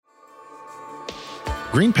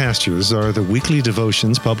Green Pastures are the weekly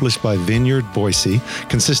devotions published by Vineyard Boise,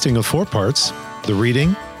 consisting of 4 parts: the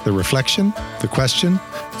reading, the reflection, the question,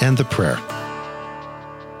 and the prayer.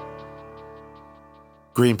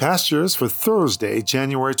 Green Pastures for Thursday,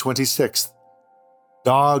 January 26th.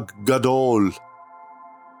 Dag Gadol.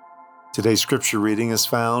 Today's scripture reading is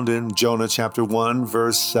found in Jonah chapter 1,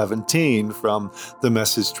 verse 17 from the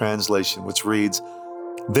Message translation, which reads,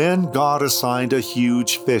 "Then God assigned a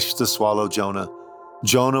huge fish to swallow Jonah.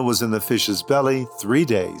 Jonah was in the fish's belly 3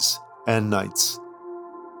 days and nights."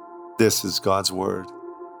 This is God's word.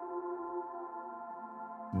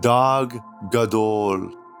 Dag Gadol.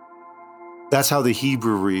 That's how the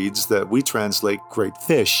Hebrew reads that we translate great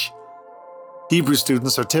fish. Hebrew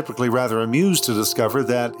students are typically rather amused to discover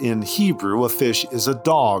that in Hebrew, a fish is a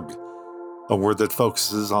dog, a word that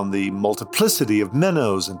focuses on the multiplicity of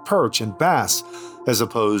minnows and perch and bass, as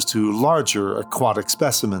opposed to larger aquatic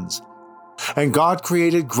specimens. And God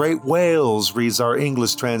created great whales, reads our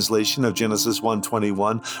English translation of Genesis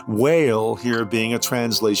 1:21, whale here being a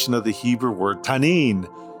translation of the Hebrew word tanin,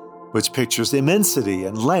 which pictures immensity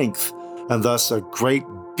and length, and thus a great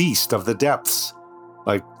beast of the depths,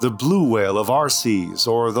 like the blue whale of our seas,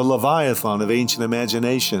 or the Leviathan of ancient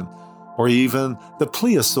imagination, or even the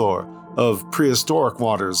plesiosaur of prehistoric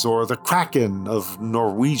waters, or the kraken of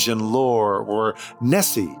Norwegian lore, or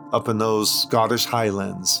Nessie up in those Scottish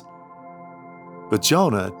highlands. But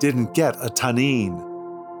Jonah didn't get a tanin.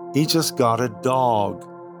 He just got a dog.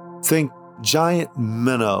 Think giant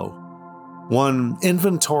minnow, one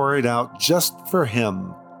inventoried out just for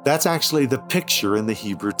him. That's actually the picture in the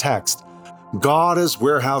Hebrew text. God as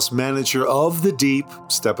warehouse manager of the deep,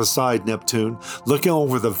 step aside Neptune, looking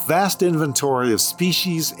over the vast inventory of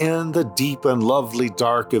species in the deep and lovely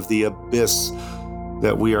dark of the abyss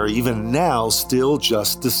that we are even now still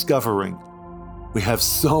just discovering. We have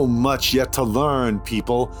so much yet to learn,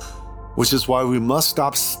 people, which is why we must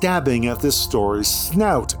stop stabbing at this story's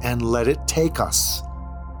snout and let it take us.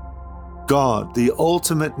 God, the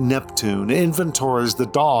ultimate Neptune, inventories the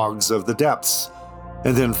dogs of the depths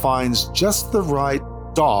and then finds just the right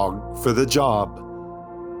dog for the job.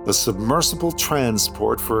 The submersible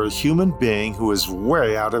transport for a human being who is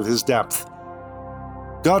way out of his depth.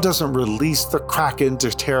 God doesn't release the kraken to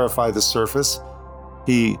terrify the surface.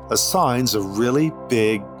 He assigns a really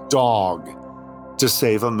big dog to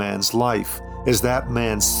save a man's life, as that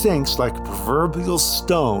man sinks like a proverbial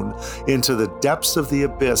stone into the depths of the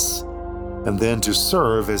abyss, and then to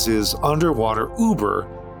serve as his underwater Uber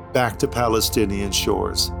back to Palestinian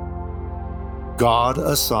shores. God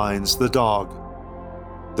assigns the dog.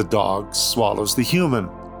 The dog swallows the human,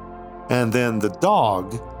 and then the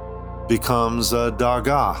dog becomes a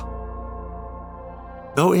dagah.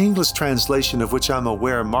 No English translation of which I'm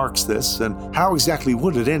aware marks this, and how exactly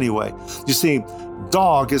would it anyway? You see,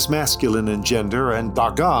 dog is masculine in gender, and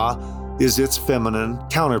dagah is its feminine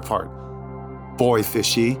counterpart. Boy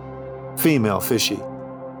fishy, female fishy.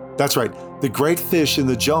 That's right, the great fish in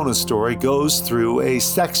the Jonah story goes through a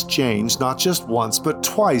sex change not just once, but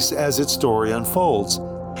twice as its story unfolds.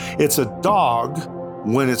 It's a dog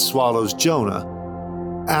when it swallows Jonah.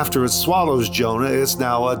 After it swallows Jonah, it's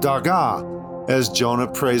now a dagah, as Jonah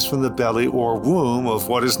prays from the belly or womb of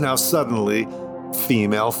what is now suddenly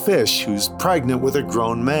female fish who's pregnant with a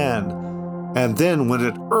grown man. And then when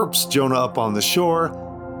it erps Jonah up on the shore,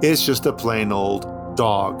 it's just a plain old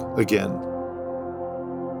dog again.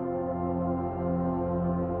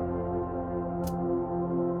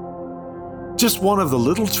 Just one of the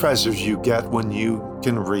little treasures you get when you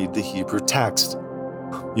can read the Hebrew text.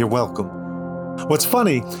 You're welcome. What's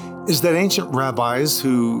funny is that ancient rabbis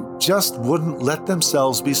who just wouldn't let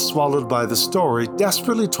themselves be swallowed by the story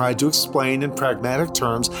desperately tried to explain in pragmatic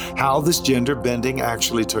terms how this gender bending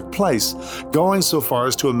actually took place, going so far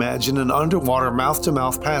as to imagine an underwater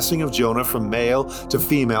mouth-to-mouth passing of Jonah from male to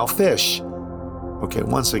female fish. Okay,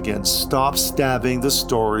 once again, stop stabbing the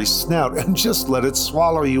story's snout and just let it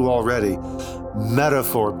swallow you already.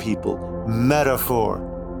 Metaphor, people, metaphor.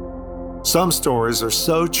 Some stories are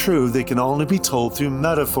so true they can only be told through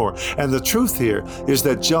metaphor, and the truth here is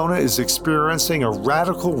that Jonah is experiencing a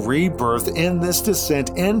radical rebirth in this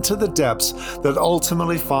descent into the depths that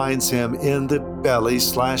ultimately finds him in the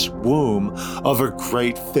belly/womb of a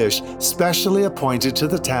great fish, specially appointed to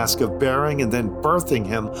the task of bearing and then birthing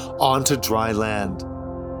him onto dry land.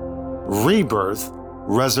 Rebirth,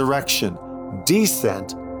 resurrection,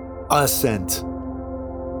 descent, ascent.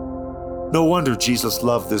 No wonder Jesus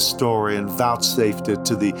loved this story and vouchsafed it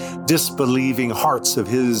to the disbelieving hearts of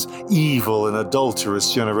his evil and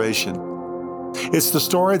adulterous generation. It's the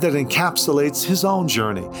story that encapsulates his own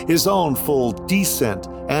journey, his own full descent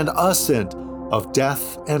and ascent of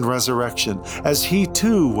death and resurrection, as he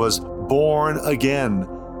too was born again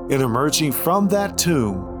in emerging from that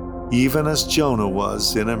tomb, even as Jonah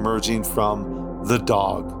was in emerging from the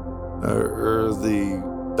dog, the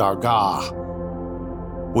Dargah,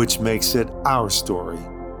 which makes it our story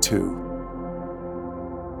too.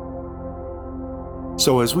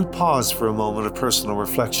 So as we pause for a moment of personal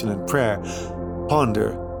reflection and prayer,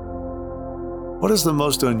 ponder, what is the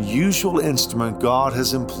most unusual instrument God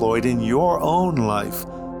has employed in your own life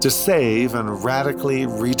to save and radically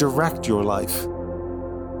redirect your life?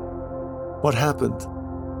 What happened?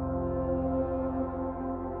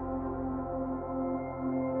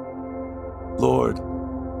 Lord,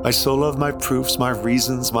 I so love my proofs, my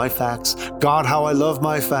reasons, my facts. God, how I love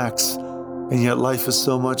my facts. And yet life is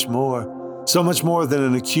so much more. So much more than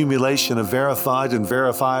an accumulation of verified and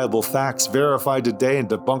verifiable facts, verified today and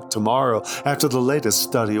debunked tomorrow after the latest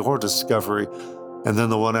study or discovery, and then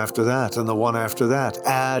the one after that, and the one after that,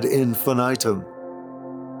 ad infinitum.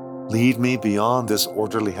 Lead me beyond this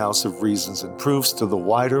orderly house of reasons and proofs to the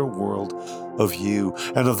wider world of you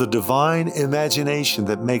and of the divine imagination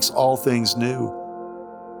that makes all things new.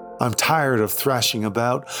 I'm tired of thrashing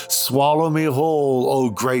about. Swallow me whole, O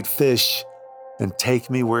great fish, and take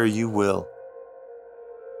me where you will,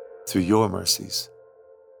 through your mercies.